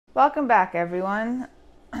Welcome back, everyone.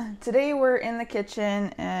 Today we're in the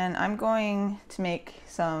kitchen and I'm going to make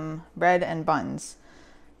some bread and buns.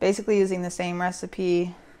 Basically using the same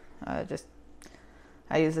recipe, I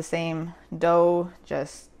use the same dough,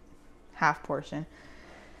 just half portion.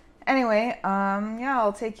 Anyway,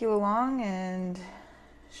 I'll take you along and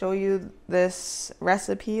show you this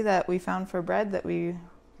recipe that we found for bread that we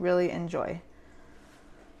really enjoy.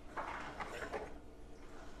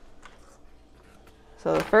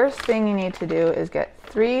 So the first thing you need to do is get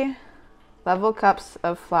 3 level cups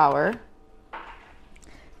of flour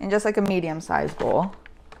in just like a medium-sized bowl.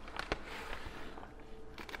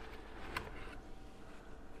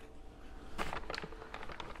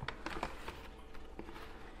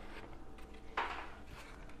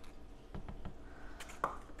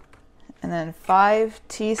 And then 5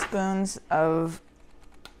 teaspoons of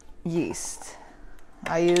yeast.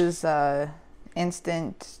 I use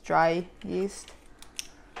instant dry yeast.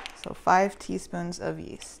 So 5 teaspoons of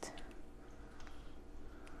yeast.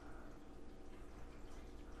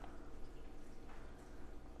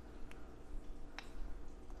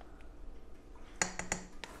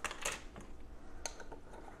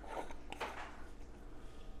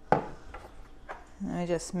 And I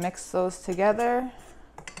just mix those together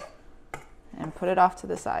and put it off to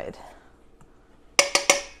the side.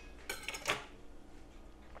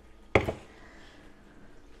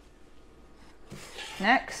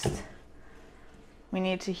 Next, we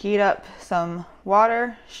need to heat up some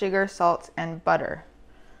water, sugar, salt, and butter.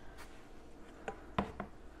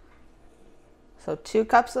 So 2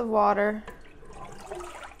 cups of water,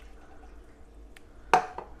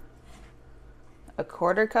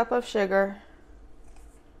 1/4 cup of sugar,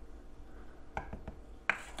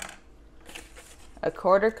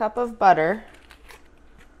 1/4 cup of butter,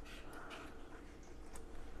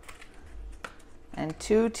 and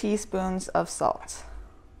 2 teaspoons of salt.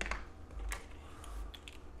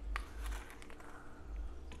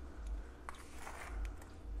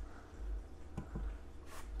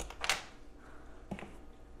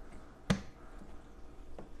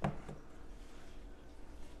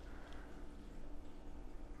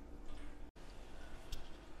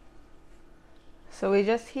 So we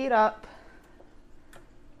just heat up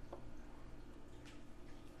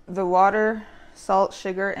the water, salt,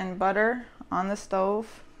 sugar, and butter on the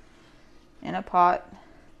stove in a pot,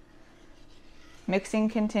 mixing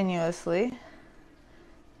continuously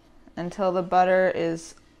until the butter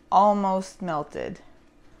is almost melted.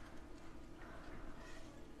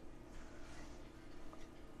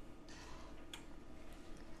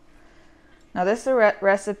 Now this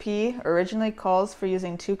recipe originally calls for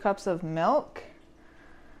using 2 cups of milk.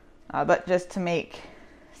 But just to make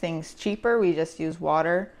things cheaper, we just use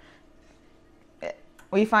water.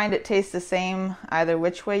 We find it tastes the same either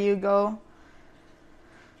which way you go,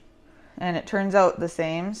 and it turns out the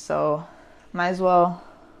same, so might as well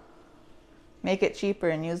make it cheaper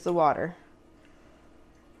and use the water.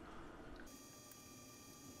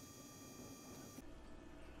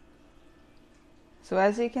 So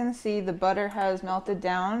as you can see, the butter has melted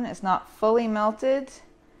down. It's not fully melted,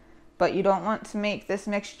 but you don't want to make this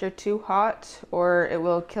mixture too hot or it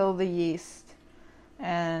will kill the yeast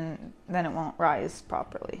and then it won't rise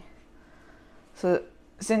properly. So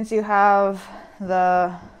since you have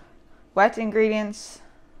the wet ingredients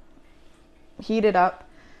heated up,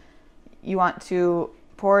 you want to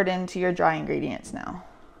pour it into your dry ingredients now.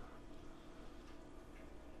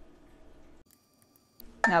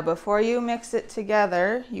 Now before you mix it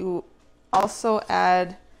together, you also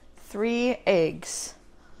add 3 eggs.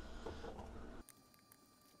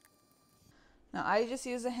 Now I just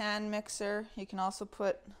use a hand mixer. You can also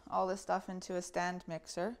put all this stuff into a stand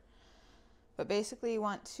mixer. But basically you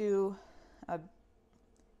want to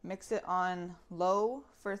mix it on low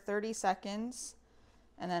for 30 seconds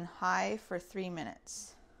and then high for 3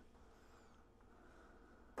 minutes.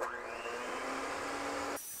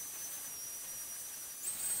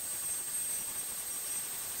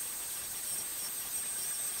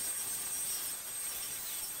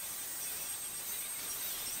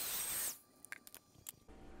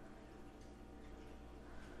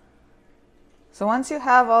 So once you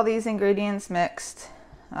have all these ingredients mixed,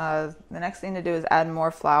 the next thing to do is add more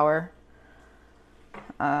flour.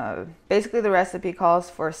 Basically the recipe calls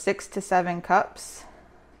for 6 to 7 cups.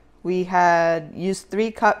 We had used 3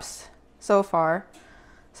 cups so far,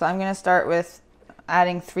 so I'm going to start with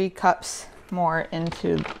adding 3 cups more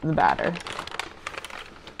into the batter.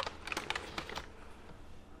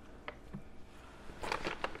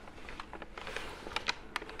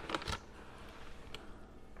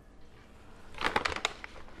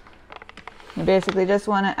 You basically just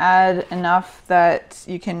want to add enough that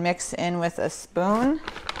this you can mix in with a spoon.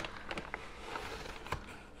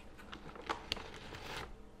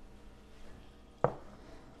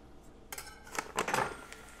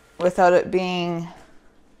 Without it being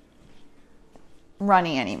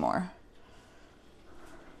runny anymore.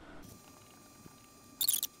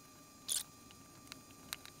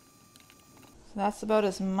 So that's about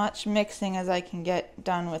as much mixing as I can get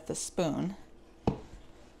done with the spoon.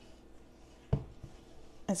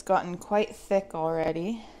 It's gotten quite thick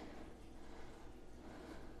already.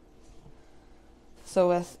 So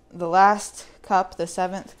with the last cup, the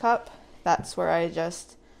 7th cup, that's where I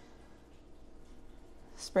just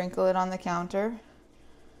sprinkle it on the counter,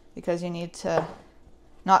 because you need to,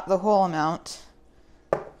 not the whole amount,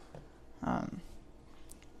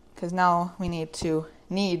 because now we need to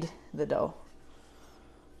knead the dough.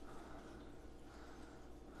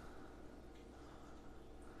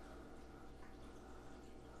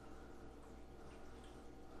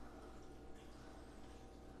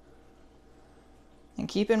 And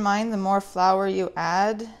keep in mind, the more flour you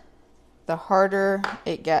add, the harder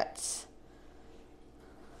it gets.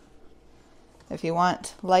 If you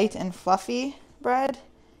want light and fluffy bread,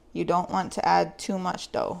 you don't want to add too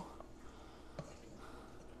much dough.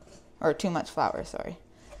 Or too much flour, sorry.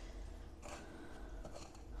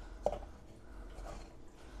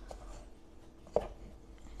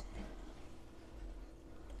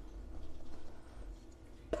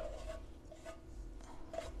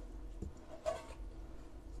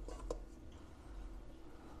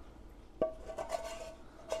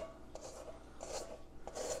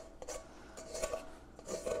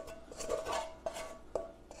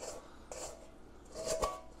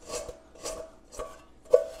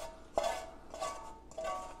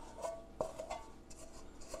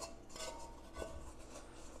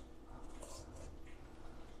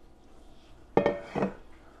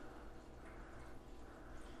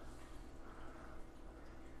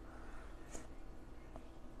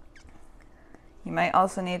 You might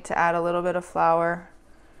also need to add a little bit of flour.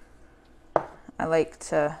 I like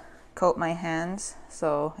to coat my hands,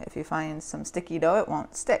 so if you find some sticky dough, it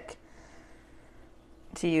won't stick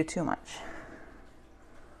to you too much.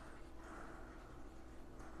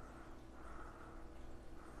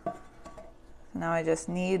 Now I just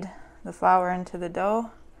knead the flour into the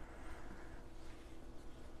dough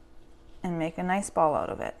and make a nice ball out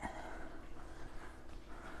of it.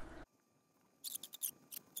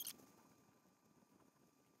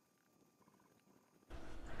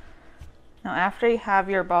 Now after you have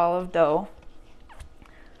your ball of dough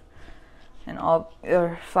and all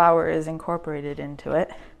your flour is incorporated into it,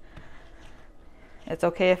 it's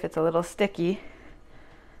okay if it's a little sticky.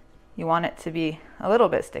 You want it to be a little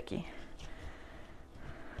bit sticky.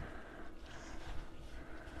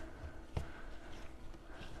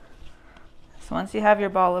 So once you have your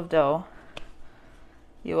ball of dough,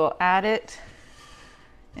 you will add it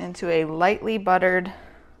into a lightly buttered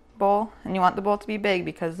bowl, and you want the bowl to be big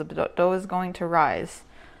because the dough is going to rise.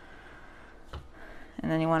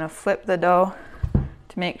 And then you want to flip the dough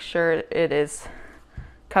to make sure it is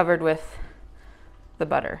covered with the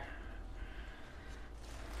butter.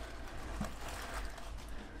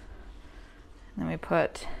 And then we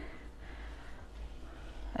put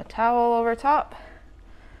a towel over top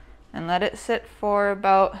and let it sit for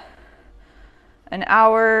about an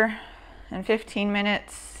hour and 15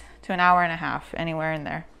 minutes to an hour and a half, anywhere in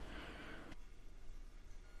there.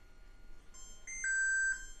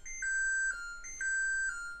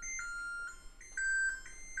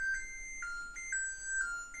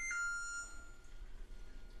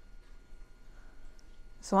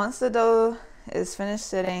 So once the dough is finished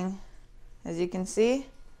sitting, as you can see,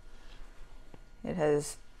 it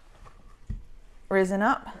has risen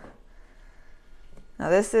up. Now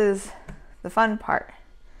this is the fun part.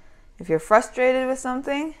 If you're frustrated with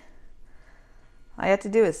something, all you have to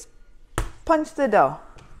do is punch the dough.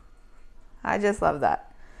 I just love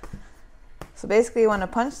that. So basically you want to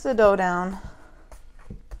punch the dough down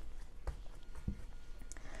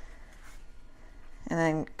and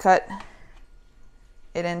then cut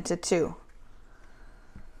it into two.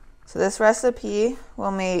 So this recipe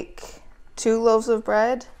will make 2 loaves of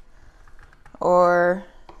bread, or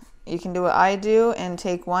you can do what I do and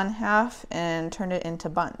take 1/2 and turn it into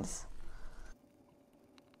buns.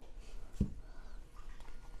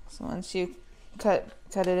 So once you cut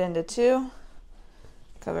it into 2,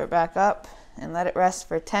 cover it back up and let it rest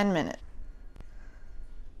for 10 minutes.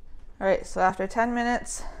 All right, so after 10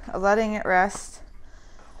 minutes of letting it rest,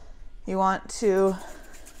 you want to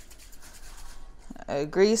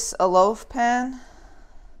grease a loaf pan.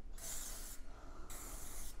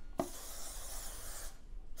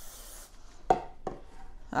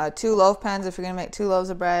 2 loaf pans if you're going to make 2 loaves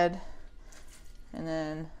of bread, and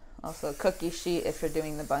then also a cookie sheet if you're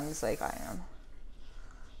doing the buns like I am.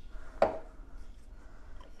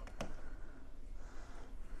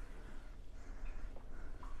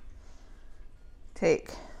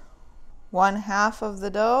 Take 1/2 of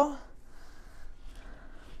the dough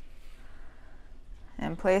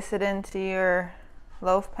and place it into your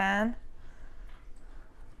loaf pan.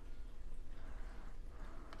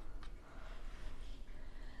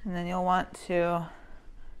 And then you'll want to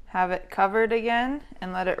have it covered again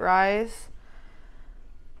and let it rise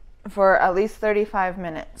for at least 35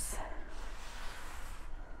 minutes.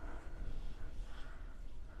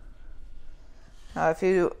 Now, if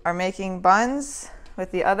you are making buns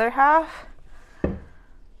with the other half,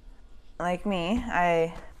 like me,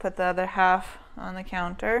 I put the other half on the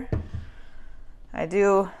counter. I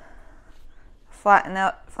do flatten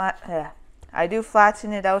it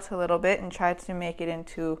out a little bit and try to make it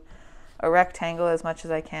into a rectangle as much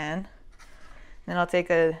as I can. Then I'll take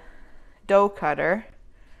a dough cutter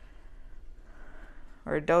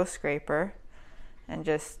or a dough scraper and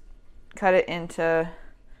just cut it into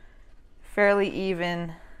fairly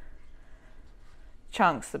even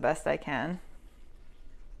chunks the best I can.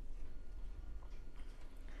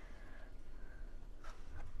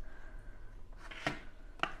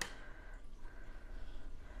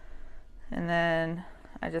 And then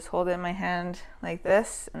I just hold it in my hand like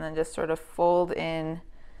this and then just sort of fold in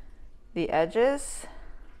the edges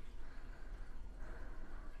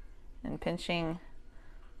and pinching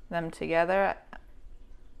them together.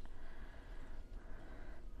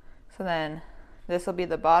 So then this will be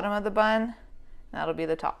the bottom of the bun, that'll be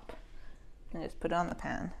the top. And just put it on the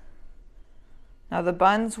pan. Now the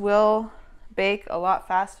buns will bake a lot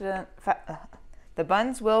faster than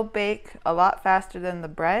the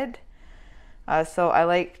bread. So I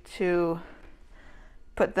like to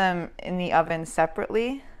put them in the oven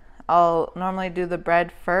separately. I'll normally do the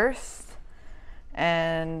bread first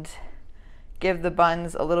and give the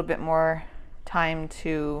buns a little bit more time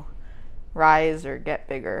to rise or get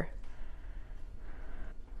bigger.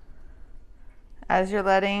 As you're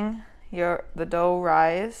letting the dough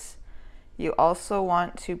rise, you also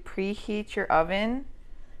want to preheat your oven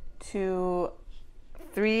to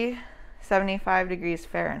 375 degrees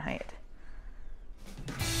Fahrenheit.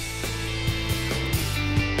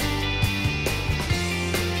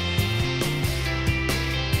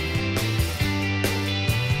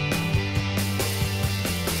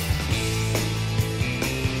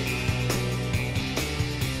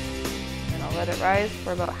 Let it rise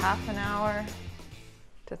for about half an hour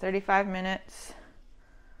to 35 minutes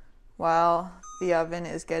while the oven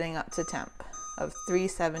is getting up to temp of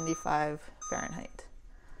 375 Fahrenheit.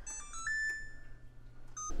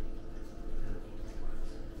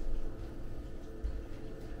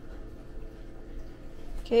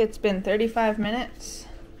 Okay, it's been 35 minutes.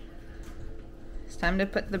 It's time to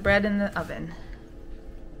put the bread in the oven.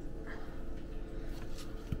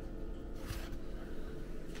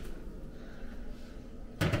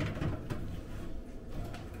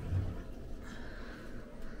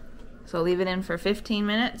 So leave it in for 15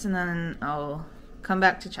 minutes and then I'll come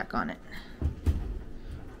back to check on it.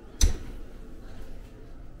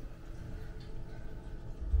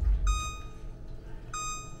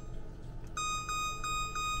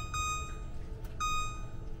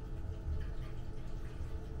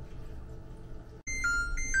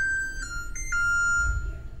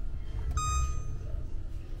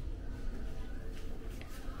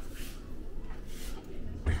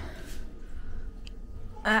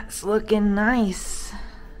 That's looking nice.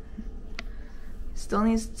 Still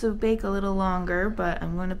needs to bake a little longer, but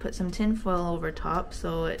I'm going to put some tin foil over top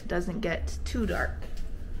so it doesn't get too dark.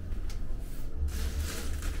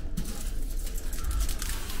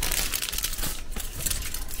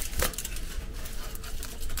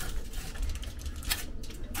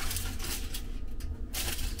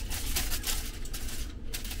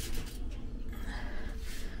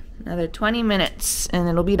 Another 20 minutes and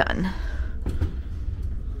it'll be done.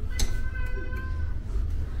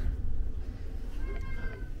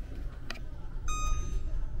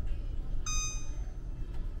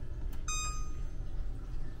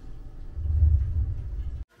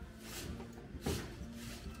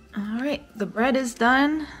 Alright, the bread is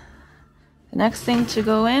done. The next thing to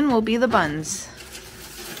go in will be the buns.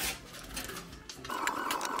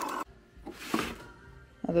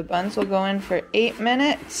 Now the buns will go in for 8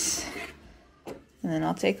 minutes, and then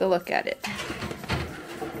I'll take a look at it.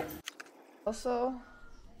 Also,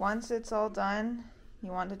 once it's all done,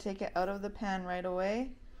 you want to take it out of the pan right away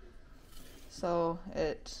so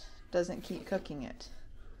it doesn't keep cooking it.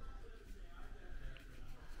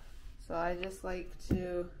 So I just like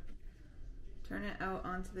to turn it out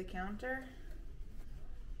onto the counter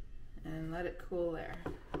and let it cool there.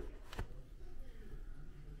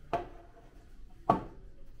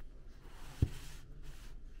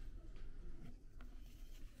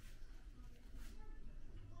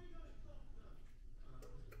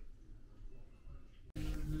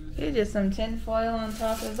 Okay, just some tin foil on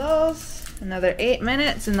top of those. Another 8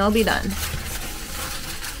 minutes and they'll be done.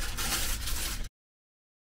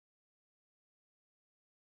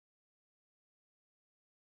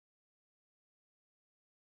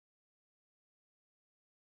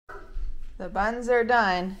 The buns are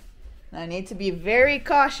done. I need to be very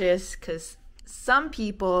cautious because some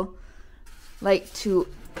people like to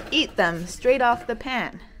eat them straight off the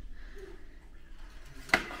pan.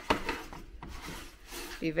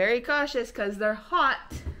 Be very cautious because they're hot.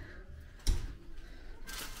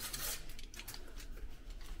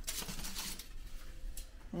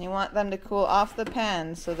 And you want them to cool off the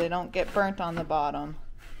pan so they don't get burnt on the bottom.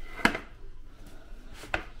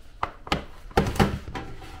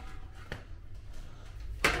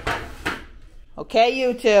 Okay,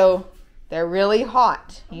 you two. They're really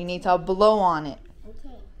hot. You need to blow on it.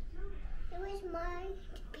 Okay. It was my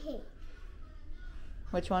pig.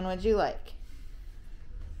 Which one would you like?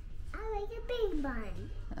 I like a big bun.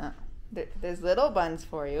 Oh, there's little buns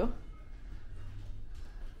for you.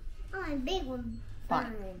 I want a big one.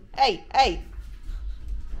 Fine. Hey, hey.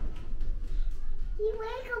 You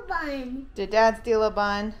like a bun. Did Dad steal a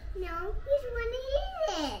bun? No, he's want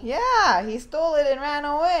to eat it. Yeah, he stole it and ran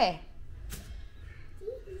away.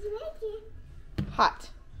 He's like it. Hot.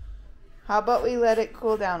 How about we let it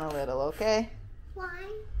cool down a little, okay? Why?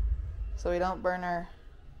 So we don't burn our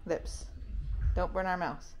lips. Don't burn our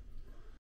mouths.